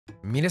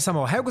皆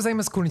様おはようござい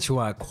ます。こんにち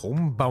は。こ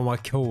んばんは。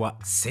今日は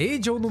聖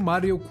女の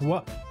魔力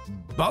は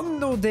万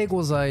能で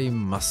ござい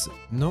ます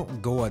の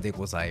5話で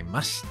ござい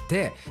まし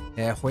て、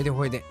ほいで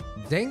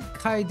前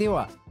回で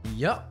は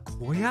いや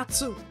こや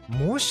つ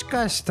もし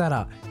かした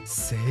ら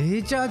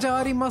聖者じゃ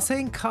ありま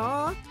せん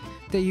か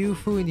っていう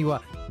風に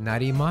はな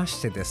りまし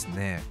てです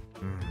ね、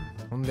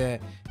ほん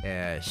で、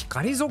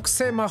光属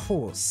性魔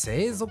法、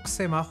聖属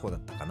性魔法だっ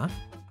たかな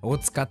を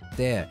使っ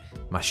て、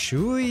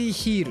周囲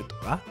ヒールと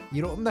かい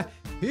ろんな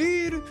ヒ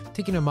ール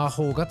的な魔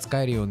法が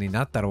使えるように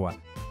なったのは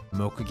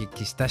目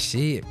撃した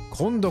し、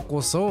今度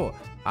こそ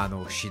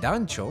師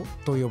団長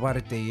と呼ば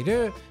れてい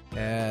る、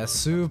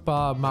スー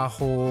パー魔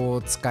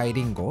法使い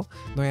リンゴ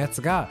のや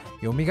つが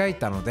蘇っ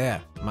たので、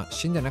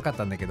死んでなかっ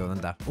たんだけど、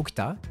起き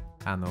た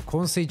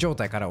昏睡状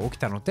態から起き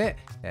たので、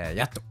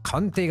やっと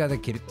鑑定がで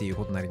きるっていう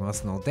ことになりま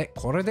すので、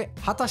これで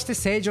果たして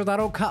聖女だ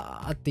ろう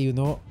かっていう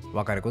のを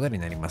分かることに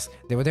なります。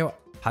では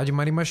始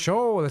まりまし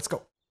ょう。 Let's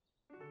go。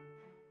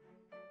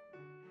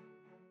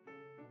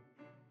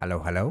 Hello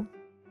Hello。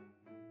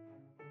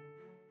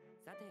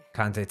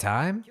 鑑定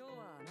タイム。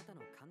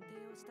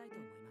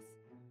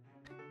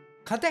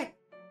鑑定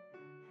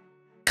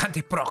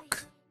ブロック。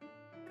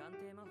鑑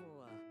定魔法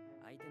は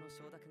相手の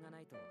承諾がな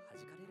いと弾か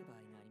れる場合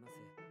がありま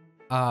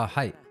す。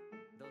はい。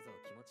どうぞ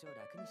気持ちを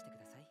楽にしてくだ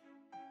さい。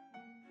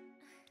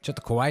ちょっ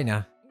と怖いな。な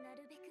る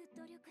べく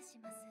努力し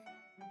ます。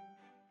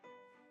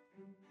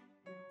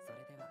そ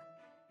れでは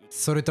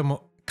それと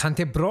も鑑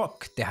定ブロッ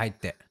クって入っ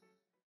て、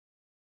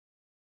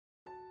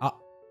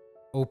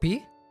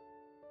OP?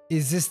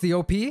 Is this the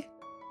OP?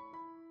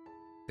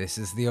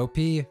 This is the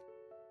OP.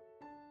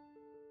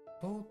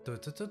 こ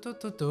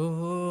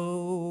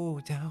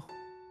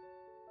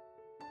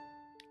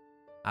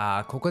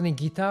こに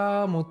ギ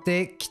ター持っ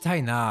てきた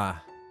い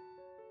な。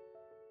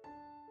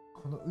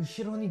この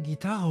後ろにギ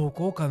ターを置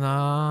こうか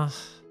な。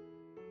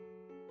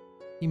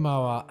今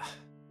は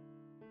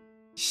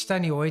下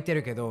に置いて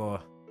るけ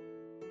ど、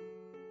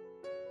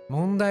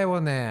問題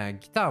はね、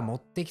ギター持っ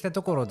てきた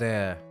ところ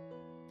で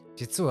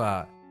実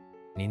は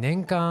2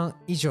年間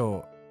以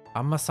上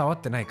あんま触っ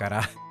てないか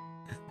ら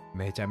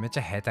めちゃめ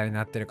ちゃ下手に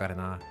なってるから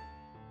な。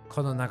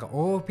この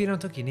OP の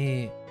時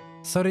に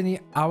それ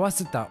に合わ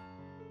せた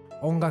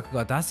音楽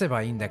が出せ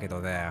ばいいんだけ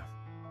どね、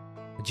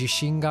自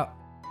信が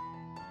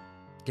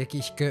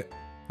激低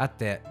あっ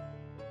て、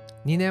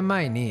2年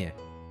前に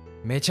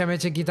めちゃめ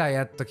ちゃギター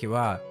やった時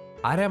は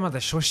あれはまだ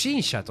初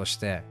心者とし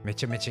てめ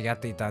ちゃめちゃやっ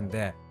ていたん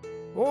で、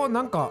バ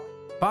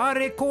ー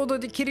レコード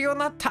できるように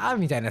なった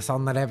みたいな、そ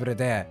んなレベル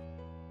で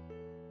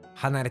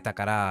離れた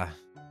から、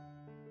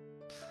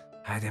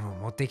でも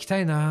持っていきた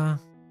いな。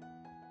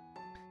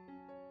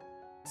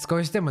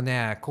少しでも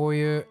ね、こう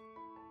いう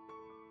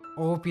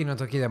OP の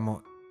時で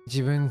も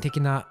自分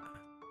的な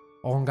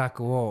音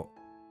楽を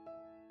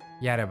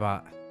やれ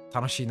ば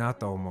楽しいな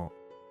と思う。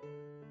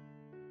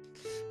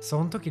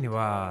その時に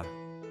は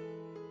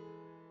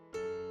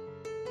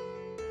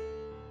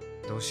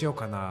どうしよう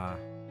かな、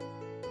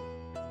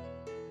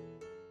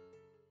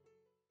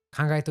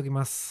考えとき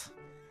ます。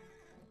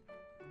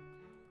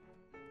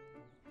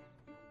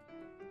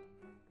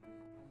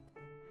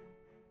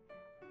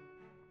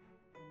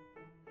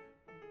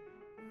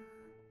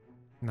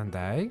なん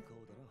だい？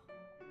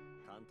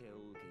鑑定を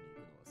受けに行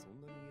くのはそん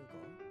なに嫌か？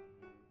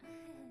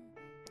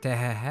てへへ。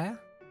病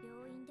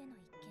院での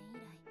一件以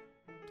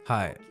来、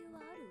はい。呼吸は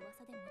ある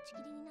噂で持ちき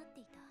りになって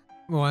いた。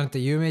もうあなた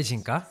有名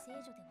人か？聖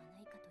女ではな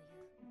いかとい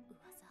う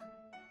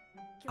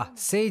噂。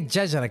聖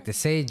者じゃなくて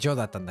聖女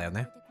だったんだよ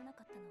ね。出てこな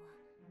かったのは、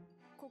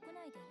国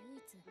内で唯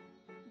一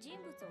人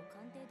物を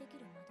鑑定でき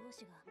る魔導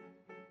士が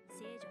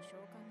聖女召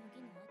喚の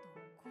儀の後、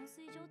昏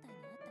睡状態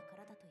にあった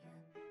からだという。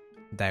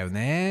だよ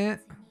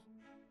ね。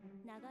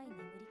長い眠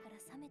りから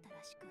覚めた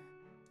らしく、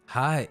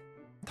はい。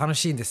楽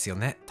しいんですよ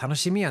ね。楽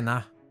しみや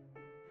な。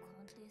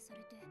鑑定さ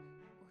れて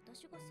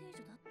私が聖女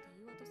だって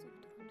言い渡され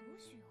たらどう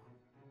しよ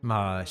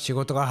う。仕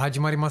事が始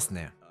まります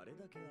ね。あれ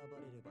だけ暴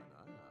れれば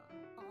な。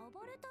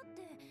暴れたっ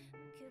て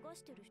怪我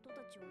してる人た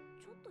ちを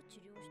ちょっと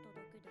治療した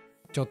だけで。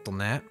ちょっと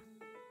ね。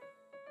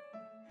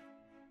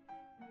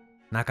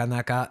なか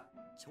なか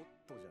ちょっ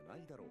とじゃな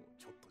いだろう。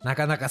ちょっとじゃな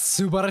かなか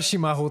素晴らしい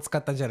魔法を使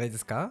ったんじゃないで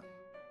すか。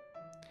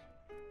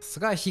す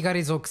が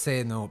光属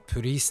性の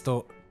プリス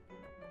ト、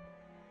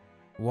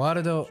ワー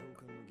ルド・召喚の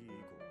儀以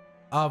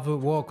降、オブ・ウ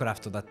ォークラ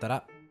フトだった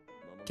ら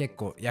結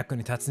構役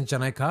に立つんじゃ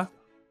ないか。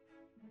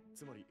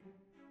つまり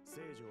聖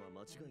女は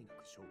間違いな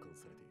く召喚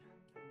されている。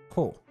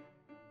ほう。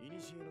古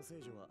の聖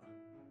女は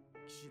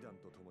騎士団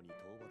と共に討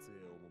伐へ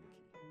赴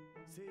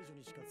き、聖女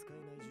にしか使え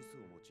ない術を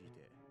用い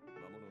て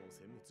魔物を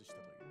殲滅した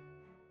という。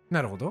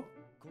なるほど。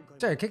今回も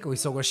じゃあ結構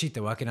忙しいって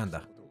わけなん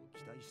だ。ことを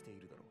期待してい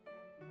るだろう。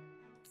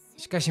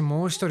しかし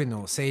もう一人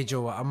の聖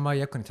女はあんまり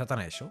役に立た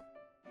ないでしょ。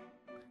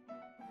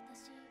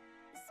私、そ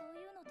う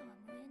いうのとは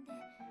無縁で、向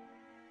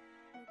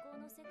こう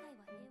の世界は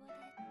平和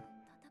で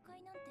戦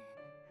いなんて。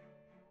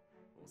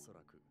おそら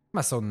く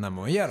そんな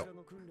もんやろこち。ら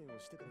の訓練を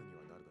してからに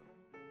はなるだろ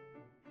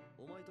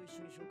う。お前と一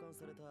緒に召喚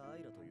されたア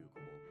イラという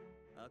子も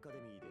アカデ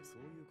ミーでそ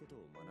ういうこと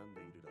を学んで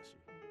いるらし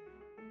い。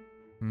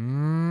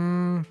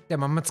で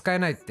もあんま使え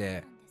ないっ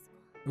て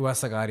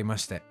噂がありま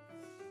して。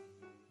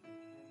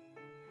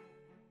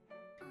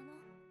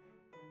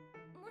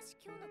もし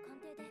今日の鑑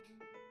定で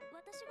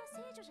私が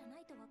聖女じゃな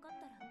いと分かった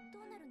らど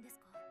うなるんです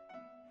か？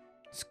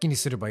好きに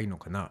すればいいの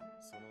かな。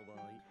その場合、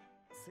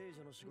聖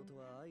女の仕事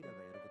はアイラがや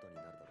ることに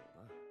なるだろ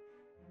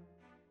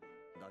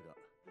うな。だが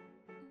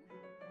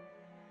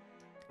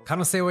可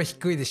能性は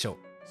低いでしょう。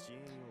支援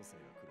要請が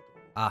来ると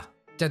思う。あ、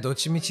じゃあどっ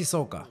ちみち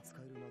そうか。使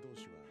える魔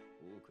導士は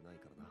多くない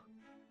からな。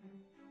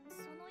そ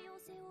の要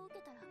請を受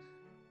けたら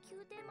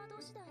宮廷魔導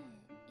士団へ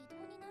移動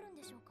になるん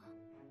でしょうか？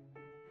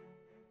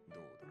どう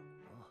だろう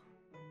な。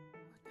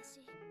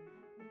私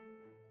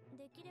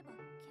できれば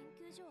研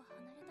究所は離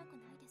れたく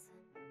ないです。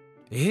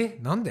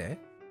なんで？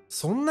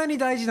そんなに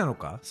大事なの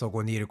か、そ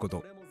こにいること。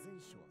俺も前処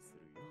はする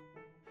よ。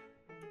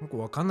なんか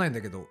わかんないん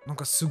だけど、なん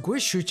かすご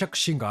い執着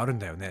心があるん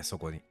だよね、そ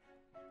こに。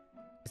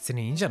別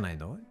にいいんじゃない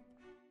の？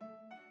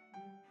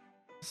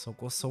そ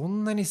こそ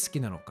んなに好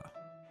きなのか。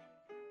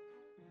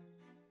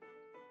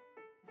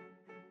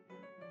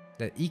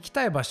で、行き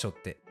たい場所っ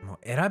てもう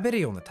選べる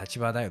ような立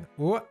場だよね。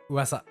うわ、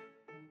噂。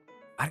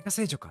あれが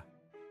聖女か。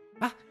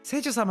あ、聖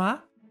女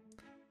様？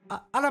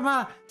あら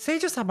まあ、聖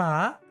女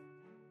様？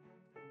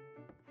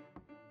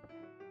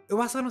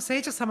噂の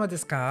聖女様で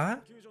すか？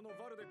救助の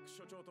バルデック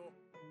所長と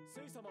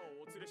聖様を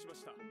お連れしま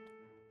した。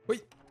ほ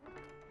い。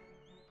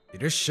い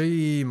らっしゃ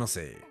いま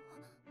せ。よ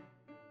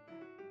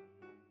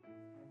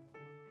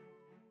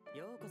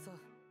うこそ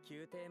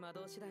宮廷魔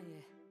導士団へ。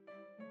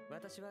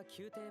私は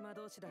宮廷魔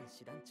導士団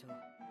師団長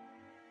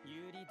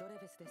ユーリ・ドレ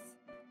フェスです。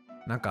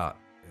なんか、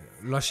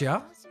ロシア？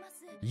どうしま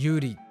す？ユー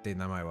リって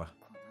名前は。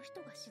この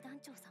人が師団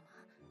長様。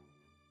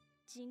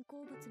人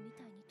工物み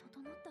たいに整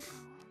った顔。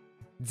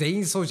全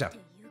員そうじゃんって。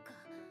いうか、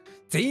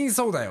全員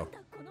そうだよ。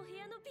この部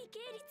屋の美形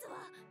率は。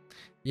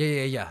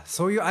いや、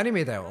そういうアニ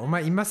メだよ。お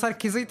前今更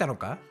気づいたの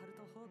か？ハル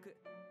ト・ホーク、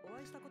お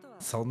会いしたことは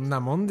そんな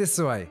もんで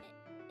すわい。ええ、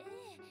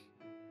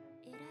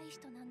偉い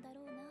人なんだ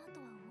ろうなと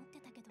は思って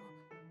たけど、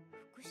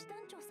副師団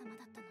長様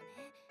だったのね。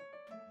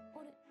あ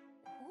れ、ホー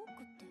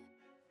クって。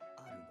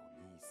あるの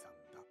兄さん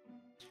だ。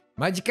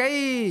マジか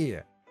い。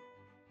さ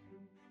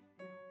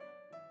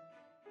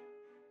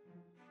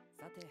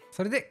て、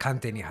それで鑑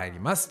定に入り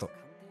ますと。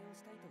鑑定を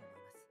したいと思い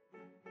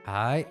ます。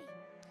はーい。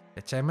や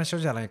っちゃいましょう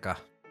じゃない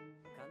か。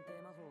鑑定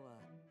魔法は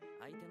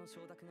相手の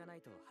承諾がない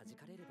と弾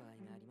かれる場合が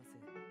あります。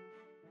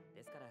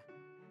ですから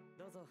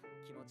どうぞ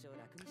気持ちを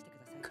楽にしてく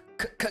ださ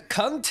い。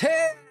鑑定。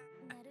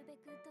なるべ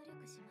く努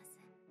力します。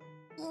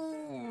で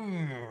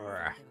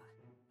は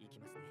行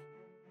きますね。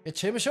やっ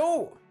ちゃいまし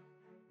ょう。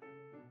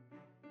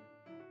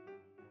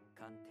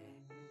鑑定。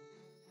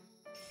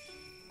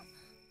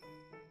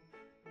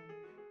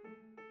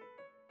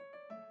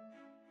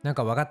なん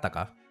かわかった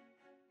か？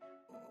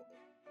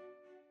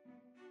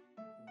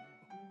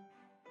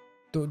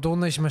どん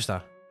なにしまし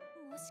た？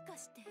もしか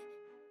して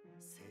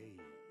聖意。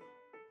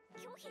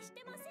拒否し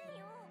てません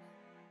よ。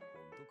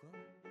本当か？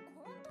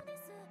本当で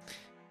す。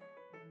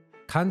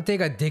鑑定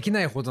ができ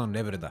ないほどの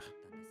レベルだ。だったん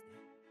で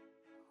す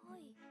ね。はい。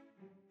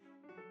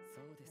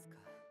そうですか。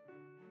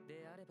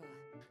であれば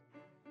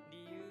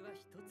理由は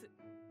一つ。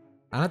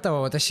あなた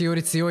は私よ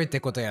り強いって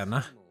ことやな。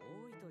も多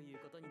いという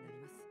ことになり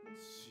ます。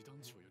師団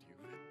長より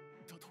上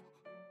だと。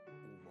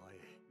お前、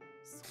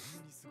そん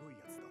なにすごいや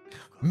つだった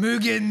のか。無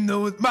限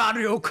の魔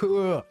力。う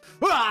わ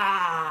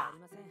あり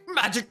ません。ー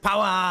マジックパ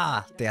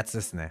ワーってやつ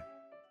ですね。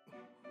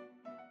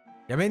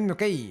やめんの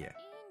かい。いいんで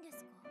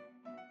すか？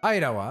アイ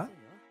ラは？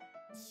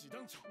師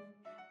団長。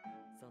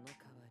その代わ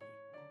り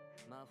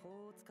魔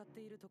法を使っ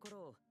ているところ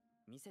を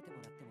見せても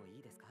らってもい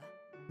いですか？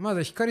ま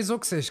だ光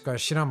属性しか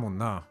知らんもん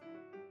な。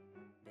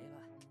では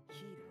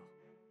ヒールを。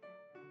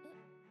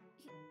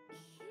ヒー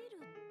ル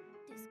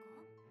ですか？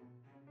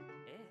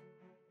ええ。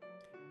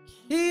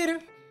ヒール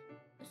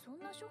そん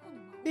な処方の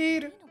魔法ヒ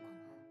ールいいのかな？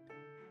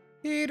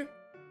ヒールヒール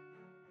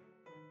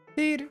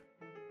ヒール。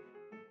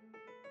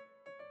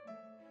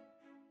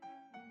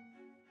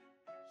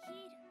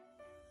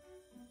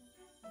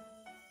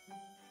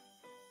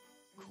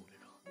これが。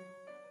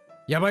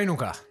やばいの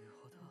か。なる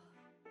ほど。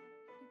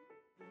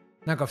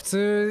なんか普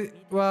通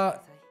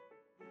は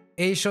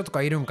栄翔と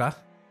かいるんか？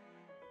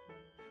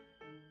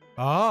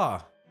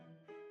ああ、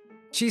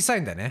小さ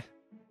いんだね。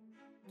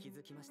気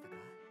づきましたか？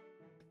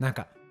なん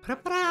かパラ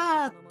パラ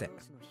ーって魔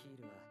導士のヒー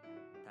ルは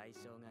対象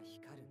が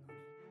光るのみ。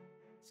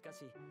しか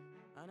し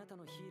あなた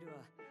のヒールは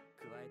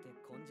加えて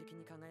金色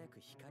に輝く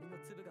光の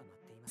粒が舞っ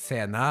ています。せ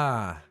や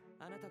な。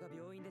あなたが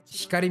病院で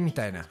治療光み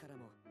たいなした人たちから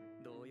も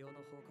同様の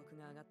報告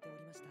が上がっており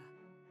ました。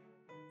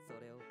そ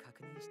れを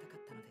確認したかっ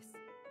たのです。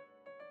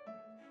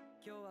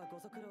今日はご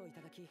足労い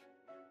ただき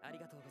あり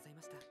がとうござい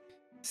ました。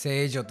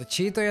聖女って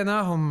チートや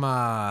な、ほん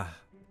ま。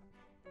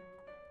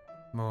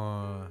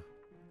もう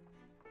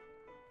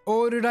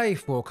オールライ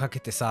フをかけ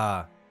て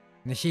さ、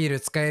ね、ヒール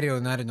使えるよう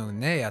になるのに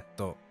ね、やっ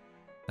と。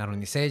なの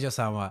に聖女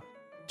さんは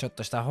ちょっ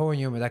とした本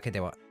読むだけで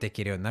はで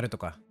きるようになると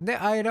か。で、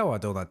アイラは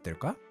どうなってる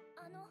か？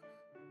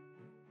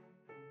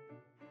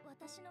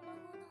私の魔法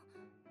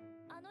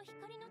の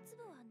光の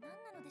粒は何な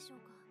のでしょう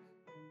か？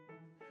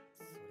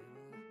それは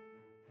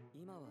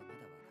今ま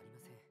だわかりま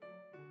せん。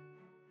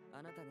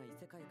あなたが異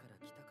世界から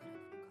来たからな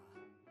のか、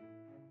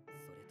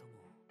それと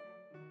も。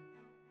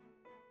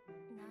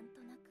なん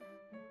となくだ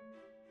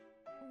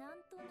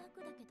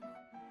けど、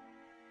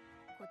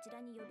こち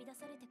らに呼び出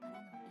されてからの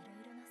いろ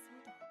いろな騒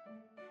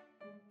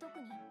動、特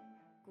に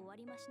5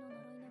割増しの呪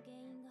いの原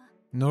因が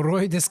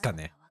呪いですか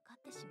ね。分かっ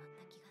てしまっ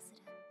た気がす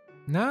る。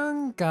な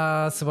ん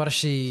か素晴ら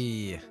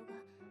しい周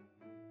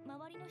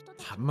りの人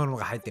たちもの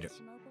が入ってる。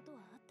しまうことは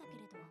あったけ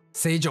れど、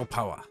聖女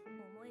パワー。思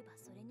えば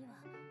それには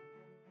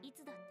い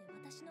つだって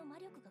私の魔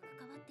力が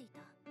関わっていた。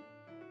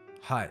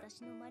はい。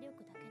私の魔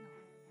力だけの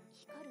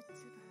光る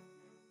粒。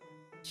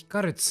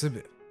光る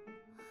粒。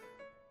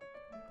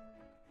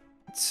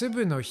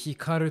粒の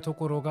光ると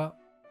ころが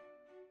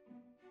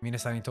皆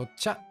さんにとっ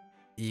ちゃ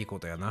いいこ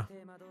とやな。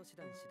魔導士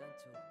団師団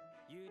長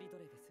有利奴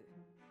隷です。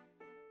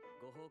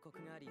ご報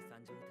告があり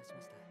参上いたし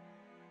ました。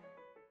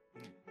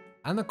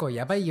あの子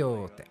やばい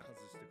よーって。外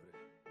してくれ。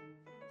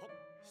は、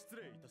失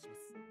礼いたしま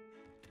す。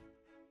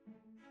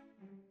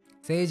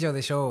聖女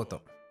でしょう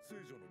と。聖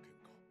女の件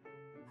か。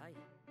はい、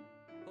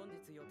本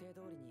日予定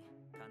通りに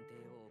鑑定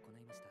を行い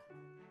ました。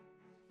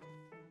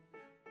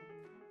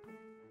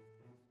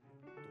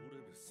ドレ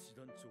ベス師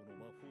団長の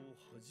魔法を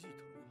弾いた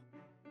の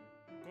か。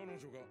彼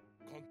女が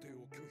鑑定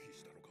を拒否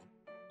したのか。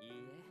いい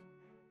え、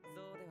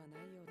そうではな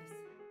いようです。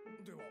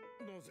では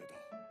なぜだ。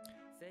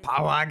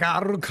パワーが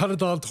あるから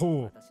だ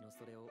と。私の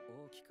それを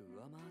大きく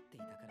上回ってい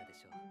たからで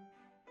しょう。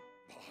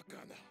バ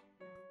カな。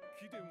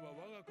貴殿は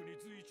我が国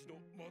随一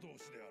の魔導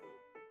士であろう。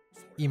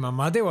今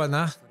までは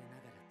な。それなが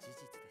ら事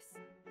実です。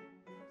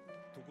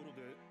ところ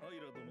でアイ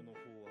ラ殿の方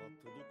は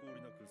滞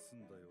りなく済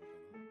んだようだ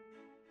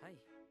な。はい、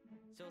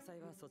詳細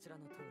はそちら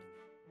の通りに。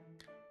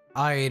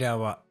アイラ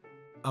は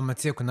あんま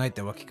強くないっ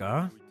てわけ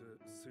か。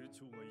成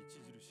長が著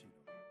しい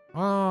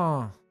な。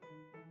ああ、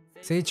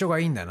成長が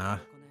いいんだ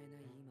な。行えな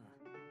い今、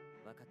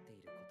分かって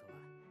いること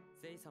は、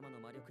聖様の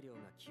魔力量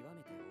が極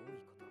めて多い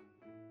こと。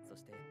そ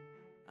して、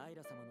アイ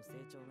ラ様の成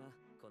長が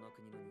この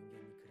国の人間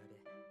に比べ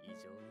異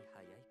常に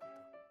早いこ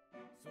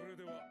と。それ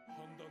では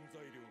判断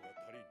材料が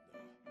足りん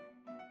な。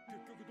結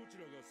局どち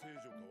らが聖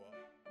女かは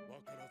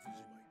分からず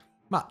じまいか。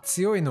まあ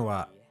強いの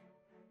は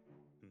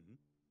いい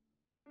え、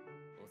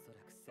おそ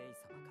らく聖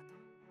様かと。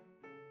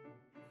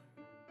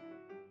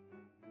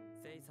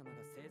聖様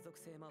が生属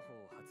性魔法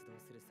を発動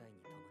する際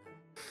に伴う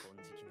金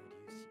色の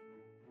粒子。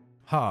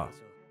はあ。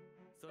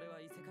それ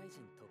は異世界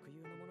人特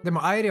有のもの。で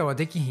もアイラは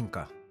できひん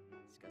か。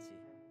しかし、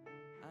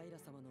アイラ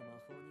様の魔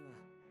法には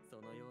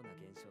そのような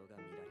現象が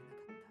見られな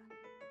かっ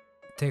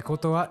た。ってこ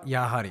とは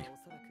やはりお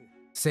そらく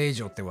聖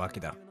女ってわけ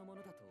だ。特有のも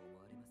のだと思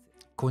われま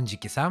す。金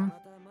色さん。ま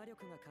た魔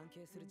力が関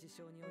係する事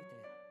象において、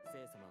聖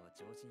様は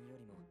常人よ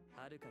りも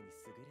はるかに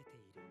優れて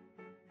いる。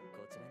こ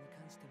ちらに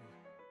関しても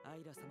ア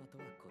イラ様と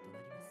は異な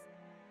ります。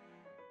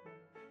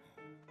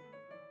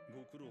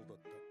ご苦労だっ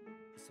た。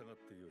下がっ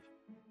てよい。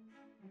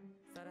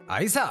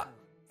あいさ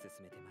進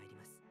めてまいり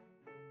ます。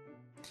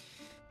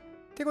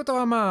ってこと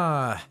は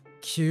まあ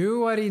9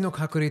割の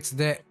確率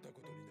でった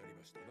ことになり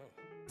ましたな。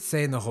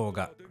聖の方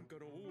が。殿下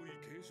の王位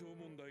継承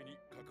問題に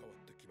関わ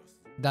ってきます。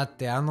だっ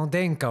てあの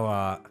殿下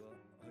は相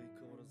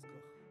変わらず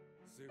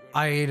か。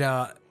アイ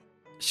ラ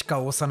しか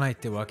押さないっ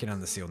てわけな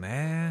んですよ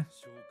ね。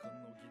召喚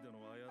の儀での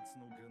あやつ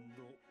の言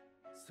動、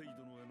聖殿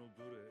への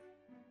無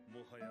礼、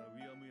もはやう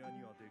やむや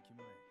にはでき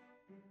まい。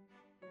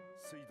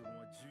聖殿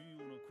は重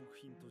要な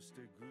国賓とし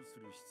て遇す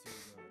る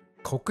必要が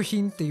ある。国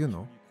賓っていう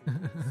の？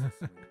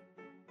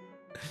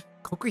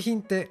国賓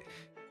って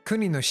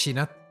国の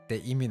品って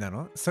意味な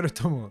の？それ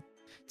とも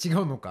違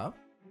うのか？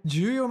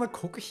重要な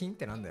国賓っ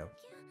てなんだよ。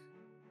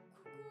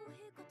国王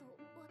陛下と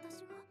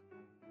私が。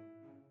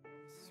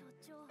所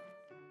長、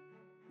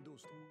どう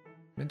した？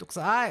めんどく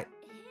さい。陛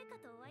下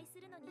とお会いす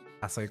るのに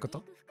あ、そういうこと？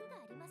着ていく服が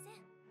ありません。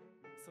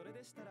それ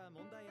でしたら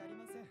問題あり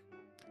ません。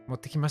持っ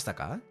てきました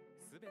か？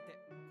すべて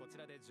こち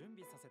らで準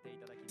備させてい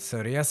ただきます。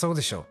そりゃそう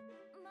でしょ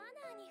マナ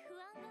ーに不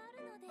安があ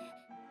るので。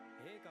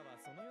陛下は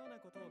そのような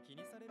ことを気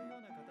にされるよ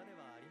うな方で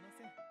はありま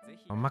せん。ぜ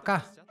ひほんま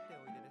かおっしゃって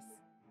おいでで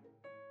す。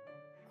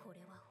こ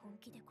れは本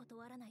気で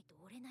断らないと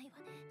折れないわ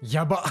ね。う。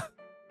やば。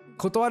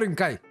断るん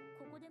かい。こ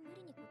こで無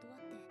理に断っ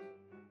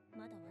て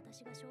まだ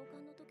私が召喚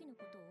の時の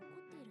ことを怒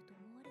っていると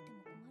思われて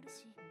も困る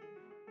し、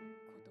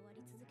断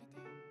り続けて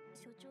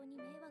所長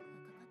に迷惑が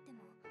かかって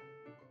も。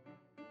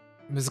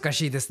難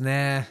しいです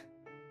ね。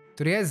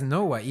とりあえず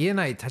ノーは言え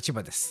ない立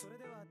場です。それ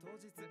では当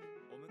日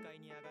お迎え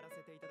に上がら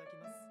せていただき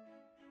ます。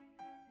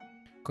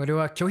これ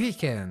は拒否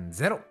権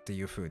ゼロって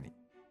いう風に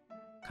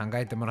考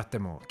えてもらって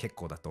も結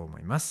構だと思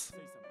います。聖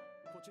様、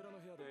こちらの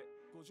部屋で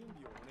ご準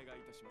備をお願い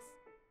いたします。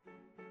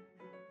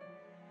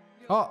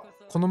あ、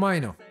この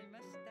前の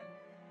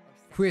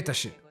増えた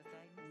し。マ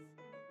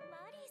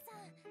リーさ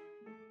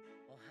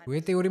ん、増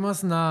えておりま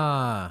す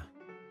な。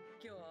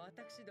今日は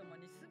私ども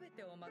にすべ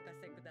てお任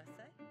せくだ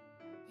さい。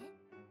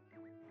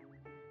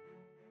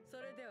そ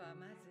れでは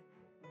まず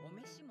お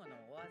召し物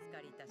をお預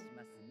かりいたし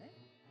ますね。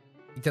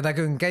いただ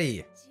くんかい。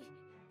自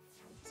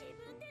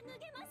分で脱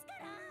げますか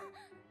ら。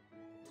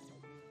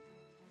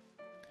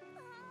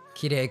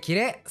きれいき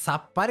れい、さ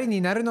っぱり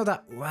になるの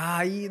だ。うわ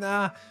あ、いい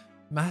な。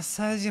マッ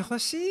サージ欲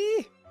しい。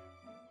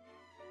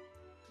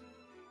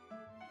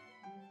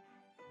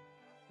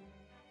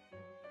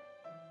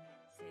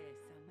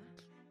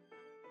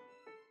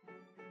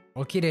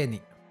おきれい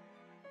に。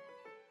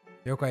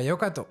よかよ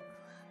かと。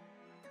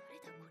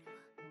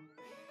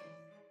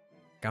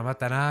頑張っ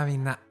たな、み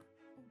んな。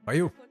はい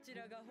よ。こち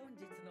らが本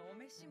日のお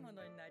召し物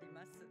になり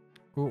ます。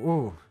お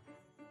お。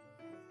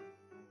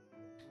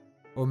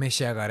お召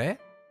し上がれ。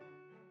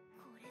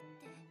これっ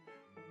て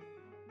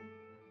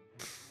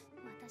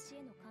私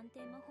への鑑定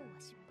魔法は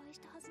失敗し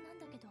たはずなん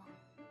だけど、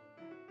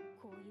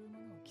こういうも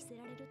のを着せ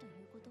られるとい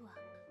うことは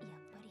やっ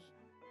ぱり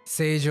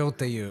正常っ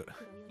ていう。黒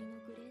寄り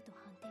のグレーと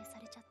判定さ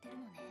れちゃってる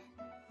のね。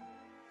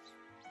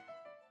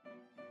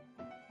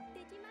で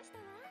きました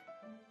わ。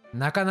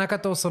なかなか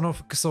とその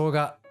服装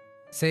が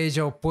正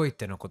常っぽいっ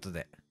てのこと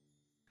で。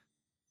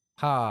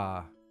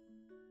はあ、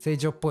正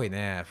常っぽい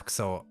ね、服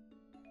装。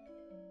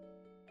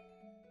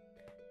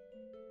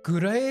グ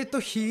レー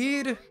トヒ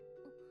ール。あ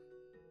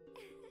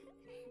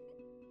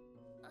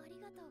り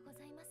がとうご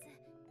ざいます。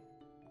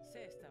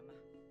聖様。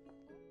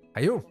は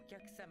いよ。お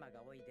客様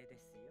がおいでで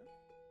すよ。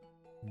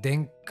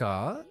殿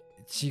下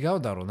違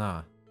うだろう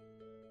な。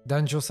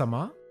男女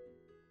様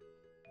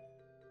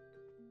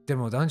で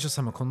も男女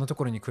様こんなと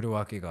ころに来る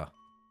わけが。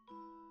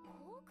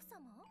奥様？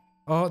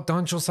あ、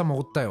男女様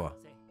おったよ。おは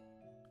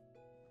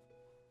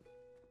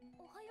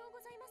ようご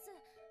ざいます。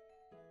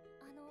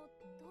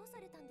どうさ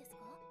れたんですか？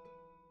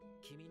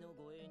君の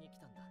護衛に来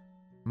たんだ。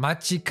マ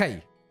ジかい。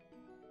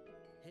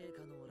陛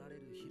下のおられ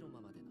る広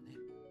間までのね。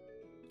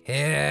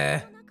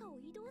へえ。この中を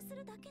移動す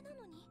るだけな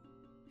のに。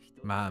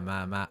まあ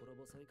まあまあ。心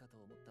細いかと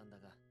思ったんだ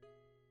が、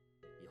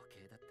余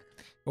計だったか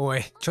お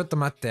い、ちょっと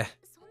待って。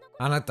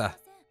あなた、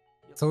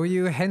そうい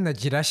う変な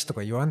じらしと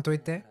か言わんとい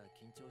て。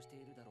緊張してい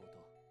るだろう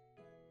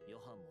と、ヨ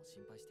ハンも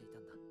心配していた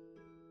んだ。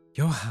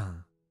ヨハ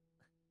ン。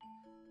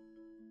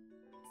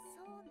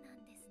そうな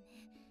んです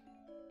ね。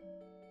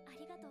あ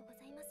りがとうご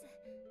ざいます。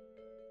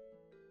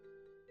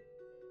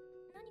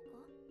何か？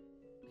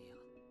いや、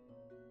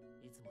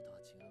いつもとは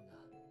違うが、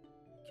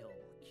今日も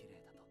綺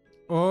麗だ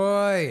と。お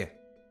ーい、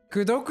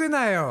くどく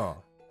な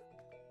よ。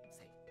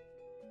せい。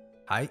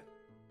はい。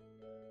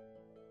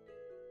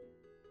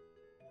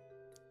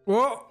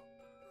お、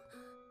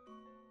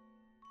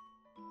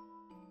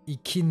い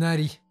きな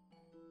り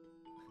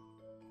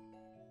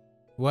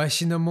わ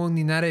しのもん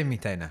になれみ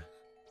たいな。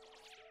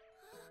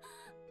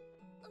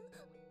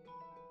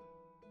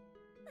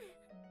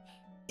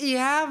い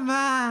や、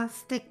まあ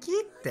素敵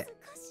って。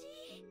難し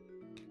い。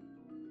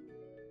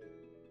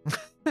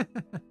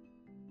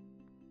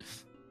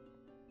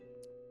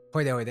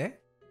ほいでほい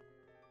で。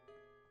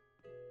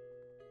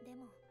で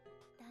も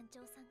団長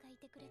さんがい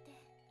てくれて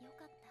よ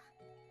かっ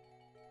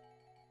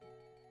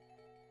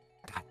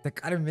た。だって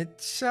彼めっ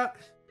ちゃ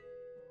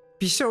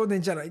美少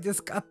年じゃないで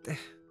すかって。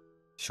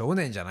少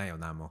年じゃないよ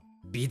な、もう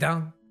美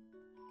男。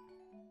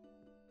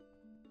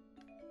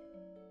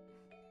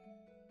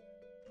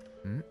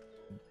ん？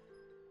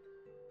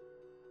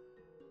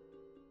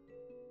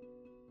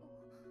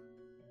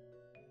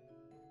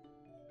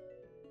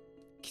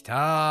来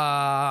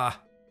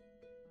たー。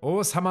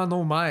王様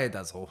の前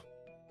だぞ。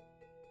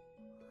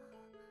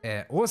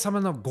王様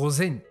の御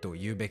前と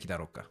言うべきだ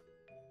ろうか。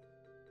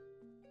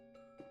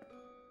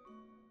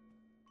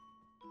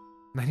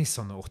何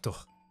その音。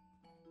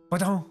バ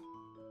ドンっ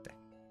て。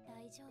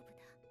大丈夫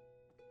だ。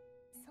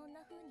そんな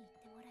風に言っ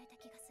てもらえた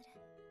気がす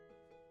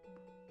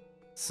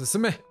る。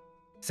進め、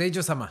聖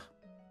女様。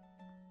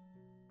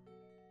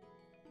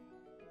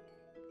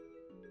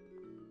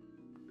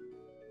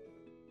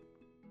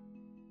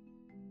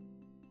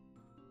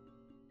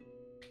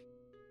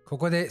こ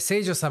こで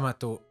聖女様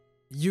と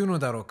言うの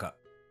だろうか。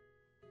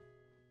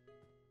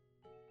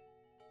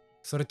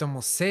それと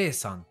も聖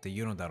さんって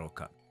言うのだろう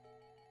か。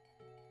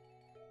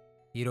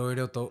いろい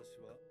ろと。私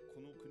は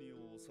この国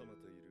を治め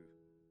ている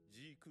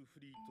ジークフ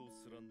リート・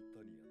スラン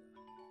タニア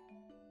だ。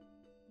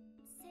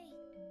聖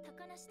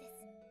高梨で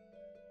す。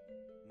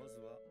まず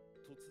は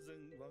突然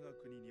我が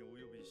国にお呼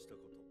びしたこ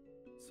と、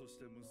そし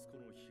て息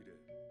子の比例、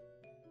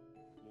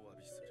お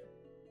詫びする。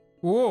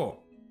お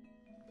お。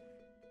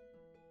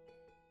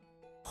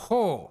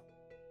ほう。こ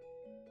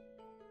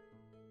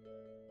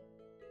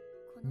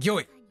の御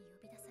意世界に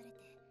呼び出され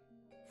て、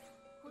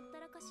ほった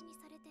らかしに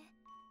されて、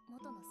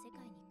元の世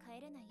界に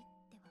帰れないっ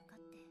て分かっ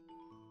て、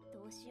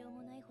どうしよう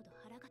もないほど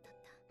腹が立っ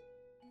た。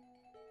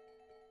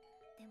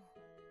でも、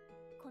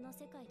この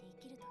世界で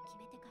生きると決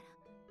めてから、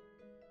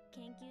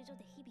研究所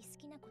で日々好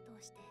きなことを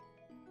して、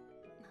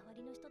周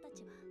りの人た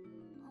ちは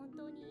本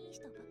当にいい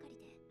人ばかり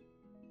で、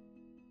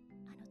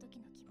あの時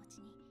の気持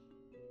ちに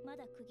ま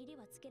だ区切り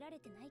はつけられ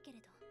てないけ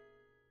れど、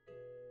あ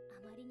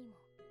まりにも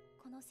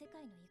この世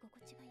界の居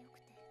心地が良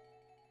くて。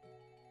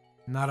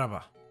なら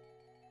ば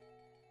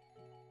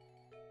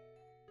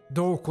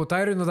どう答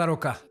えるのだろう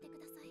か。教えてく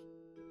ださい。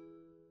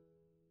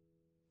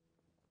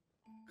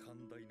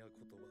寛大な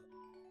言葉、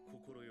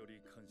心よ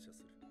り感謝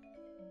する。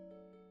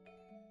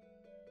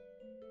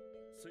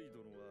セイ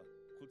殿は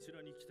こち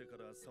らに来てか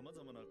ら様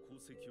々な功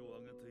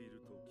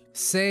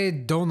聖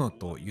殿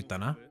と言った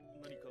な。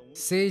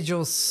聖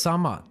女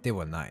様で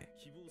はない。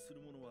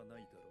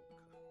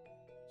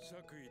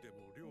爵位でも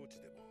領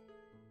地でも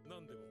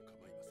何でも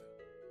構いません。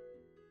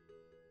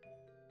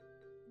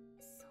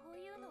そう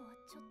いうのは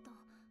ちょっと。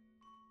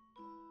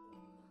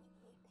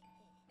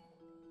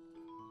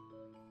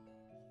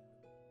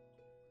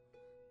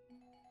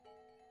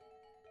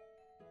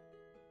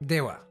で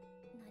は、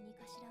何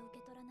かしら受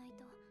け取らない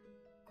と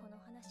この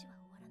話は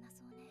終わらな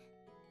そうね。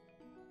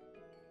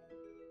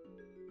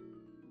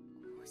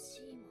欲し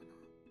い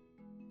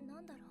もの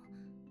なんだろ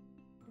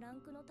う。ラ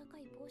ンクの高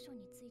いポーション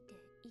について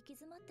行き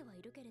詰まっては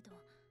いるけれど、も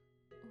っ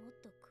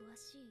と詳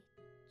しい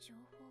情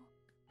報、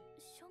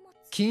書物。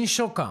禁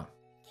書館。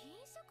禁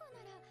書庫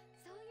なら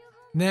そういう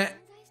本がね。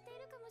存在してい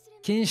るかもしれな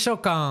い。禁書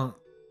館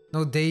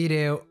の出入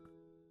れを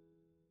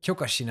許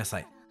可しなさ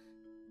い。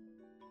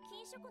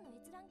禁書庫の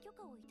閲覧許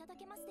可をいただ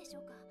けますでしょ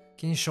うか。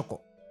禁書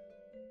庫。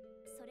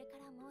それか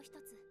らもう一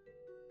つ、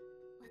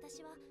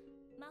私は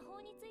魔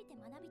法について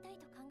学びたい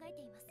と考え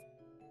ています。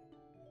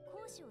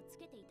講師をつ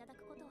けていただ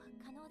くことは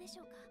可能でし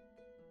ょうか。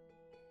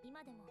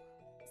今でも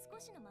少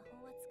しの魔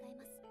法は使え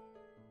ます。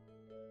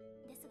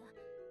ですが、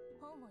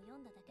本を読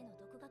んだだけの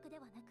独学で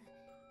はなく、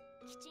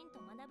きちんと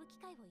学ぶ機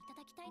会をいた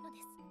だきたいので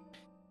す。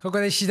ここ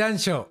で師団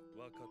長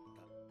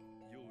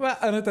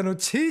はあなたの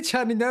チーチ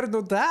ャーになる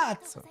のだ。あり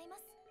がとうございま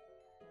す。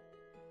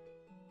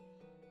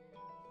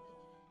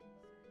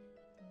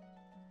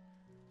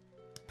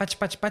パチ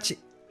パチパチ。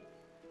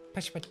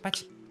パチパチパ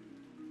チ。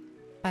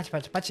パチ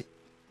パチパチ。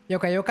よ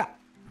かよか。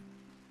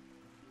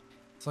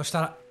そし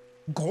たら、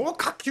豪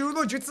華級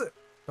の術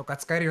とか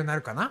使えるようにな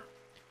るかな。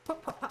パ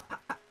パパ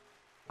パパ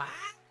パ。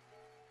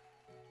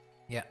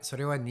いや、そ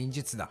れは忍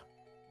術だ。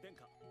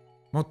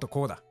もっと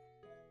こうだ。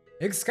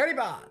エクスカリ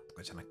バーと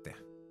かじゃなくて。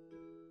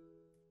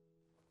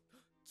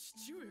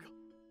父上が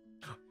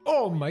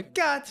Oh my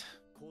god!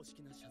 公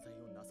式な謝罪を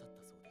なさっ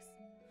たそうです。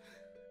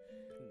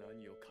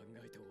何を考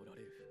えておら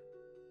れる。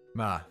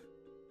まあ、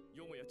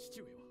よもや父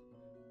上は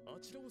あ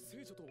ちらを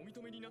聖女とお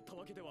認めになった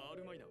わけではあ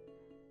るまいな。い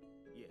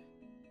え、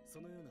そ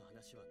のような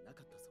話はな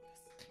かったそうで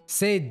す。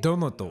聖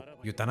殿と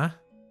言ったな。とは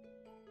い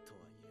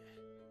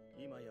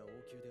え、今や王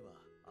宮では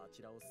あ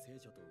ちらを聖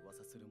女と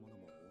噂する者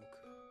も多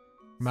く。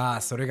ま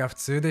あ、それが普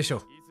通でしょう。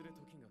いずれ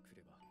時が来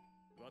れば、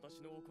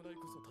私の行い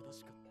こそ正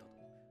しかった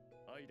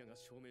とアイラが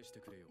証明して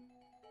くれよう。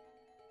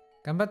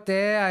頑張っ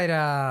て、アイ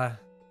ラ。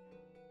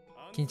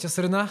緊張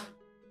するな。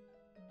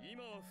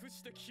今は伏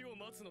して機を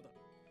待つのだ。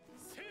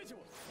聖女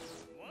は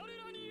我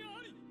らに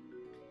あり。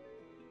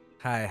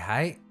はい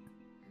はい。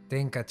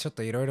殿下ちょっ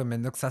といろいろめ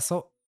んどくさそ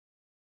う。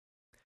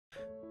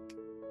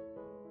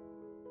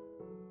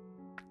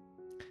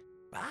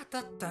バ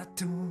タタ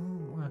トゥ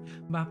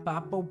ン、バ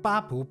パポ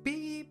パポピ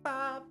ー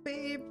パピ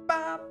ー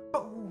パ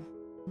ポ、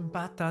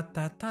バタ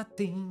タタ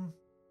ティン。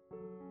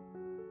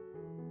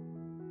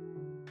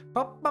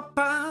パパ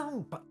パ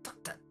ン、バタ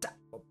タタ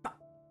パパ。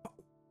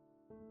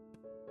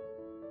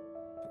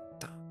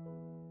タ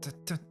タ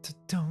タタ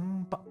タ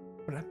ン、パ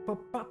ラパ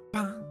パ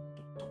パン。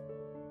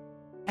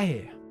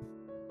ええ。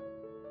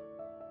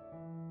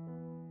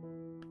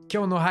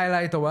今日のハイ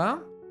ライトは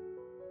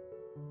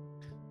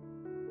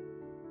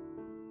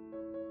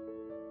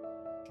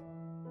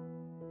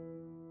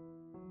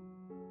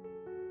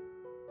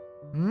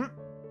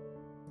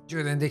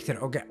充電できて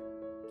る。OK。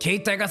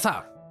携帯が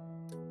さ、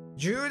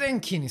充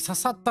電器に刺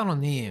さったの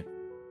に、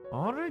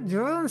あれ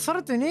充電さ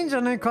れてねえんじ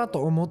ゃないか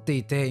と思って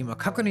いて、今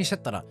確認して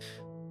たら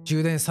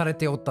充電され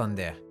ておったん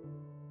で、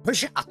よ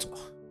しゃっと。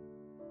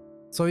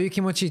そういう気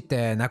持ちっ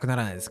てなくな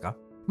らないですか？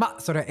まあ、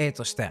それは A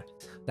として。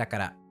だか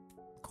ら、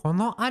こ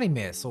のアニ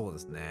メ、そうで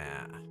すね。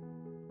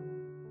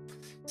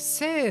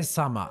聖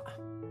様、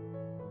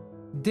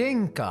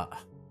殿下。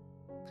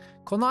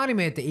このアニ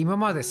メって今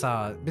まで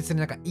さ、別に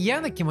なんか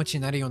嫌な気持ちに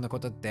なるようなこ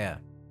とって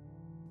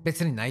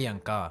別にないやん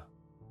か。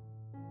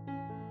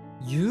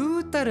言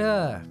うた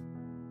ら、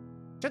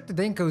ちょっと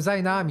殿下うざ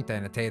いな、みた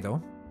いな程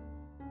度。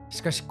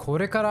しかしこ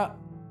れから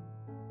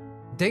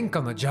殿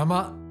下の邪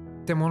魔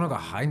ってものが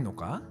入んの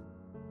か？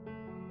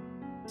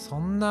そ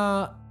ん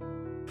な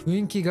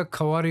雰囲気が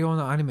変わるよう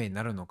なアニメに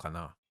なるのか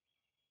な。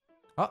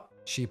あ、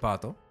C パー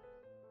ト。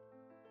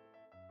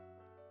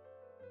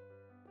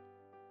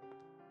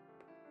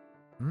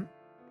ん？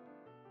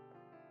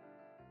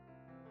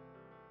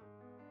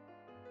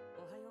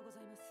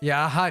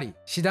やはり、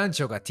師団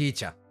長がティー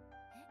チャー。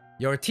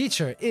Your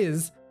teacher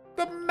is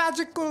the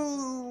magical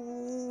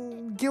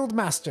guild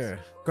master,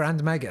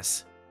 Grand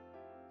Magus.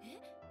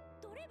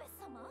 ドレベス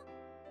様？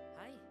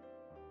はい。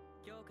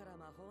今日から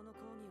魔法の講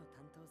義を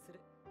担当する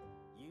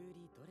ユー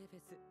リ・ドレフェ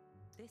ス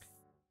で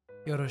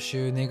す。よろし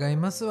ゅう願い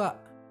ますわ。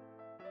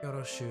よ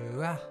ろしゅう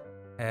は、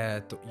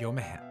読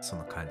めへん、そ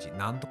の漢字。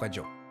なんとか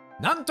女。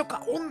なんと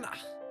か女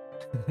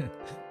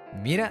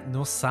ミラ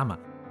ノ様。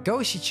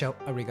ご視聴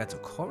ありがとう。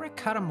これ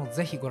からも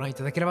ぜひご覧い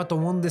ただければと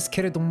思うんです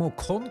けれども、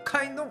今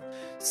回の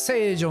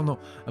聖女の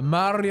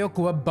魔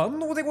力は万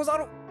能でござ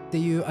る。って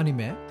いうアニ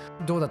メ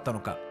どうだったの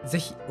かぜ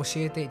ひ教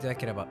えていただ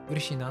ければ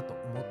嬉しいなと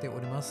思ってお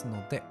ります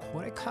ので、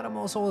これから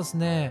もそうです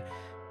ね、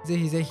ぜ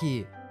ひぜ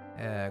ひ、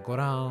ご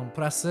覧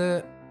プラ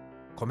ス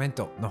コメン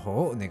トの方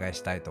をお願いし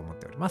たいと思っ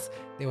ております。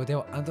ではで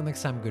は、until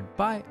next time,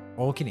 goodbye.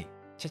 おおきに。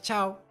チャチ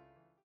ャオ